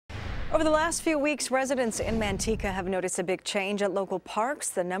Over the last few weeks, residents in Manteca have noticed a big change at local parks.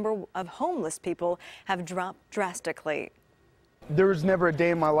 The number of homeless people have dropped drastically. There was never a day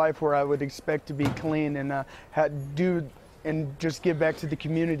in my life where I would expect to be clean and just give back to the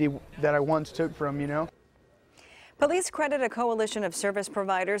community that I once took from, you know. Police credit a coalition of service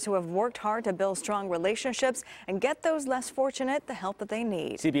providers who have worked hard to build strong relationships and get those less fortunate the help that they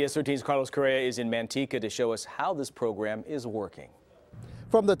need. CBS 13's Carlos Correa is in Manteca to show us how this program is working.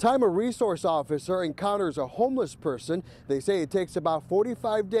 From the time a resource officer encounters a homeless person, they say it takes about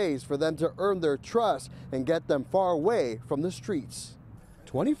 45 days for them to earn their trust and get them far away from the streets.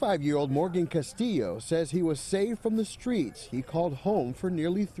 25-year-old Morgan Castillo says he was saved from the streets he called home for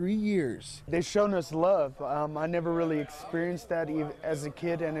nearly 3 years. They've shown us love. I never really experienced that even as a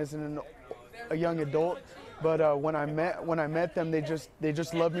kid and as a young adult. But when I met them, they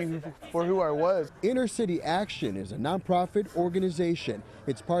just loved me for who I was. Inner City Action is a nonprofit organization.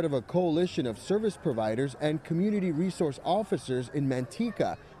 It's part of a coalition of service providers and community resource officers in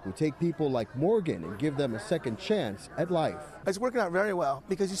Manteca who take people like Morgan and give them a second chance at life. It's working out very well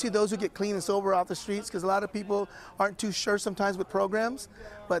because you see those who get clean and sober off the streets, because a lot of people aren't too sure sometimes with programs,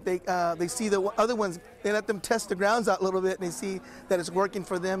 but they see the other ones, they let them test the grounds out a little bit and they see that it's working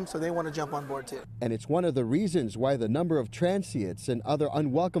for them, so they want to jump on board too. And it's one of the reasons why the number of transients and other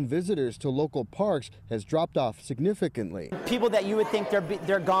unwelcome visitors to local parks has dropped off significantly. People that you would think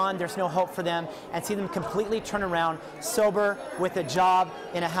they're gone, there's no hope for them, and see them completely turn around, sober, with a job,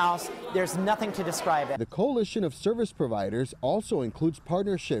 in a house, there's nothing to describe it. The coalition of service providers also includes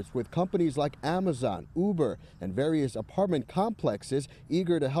partnerships with companies like Amazon, Uber, and various apartment complexes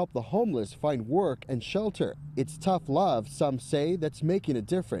eager to help the homeless find work and shelter. It's tough love, some say, that's making a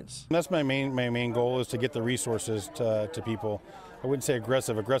difference. That's my main goal, is to get the resources to people. I wouldn't say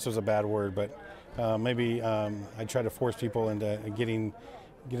aggressive. Aggressive is a bad word, but maybe I try to force people into getting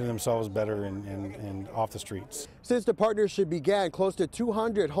themselves better and off the streets. Since the partnership began, close to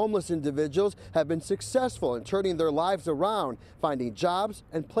 200 homeless individuals have been successful in turning their lives around, finding jobs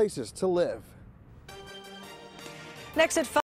and places to live. Next at 5.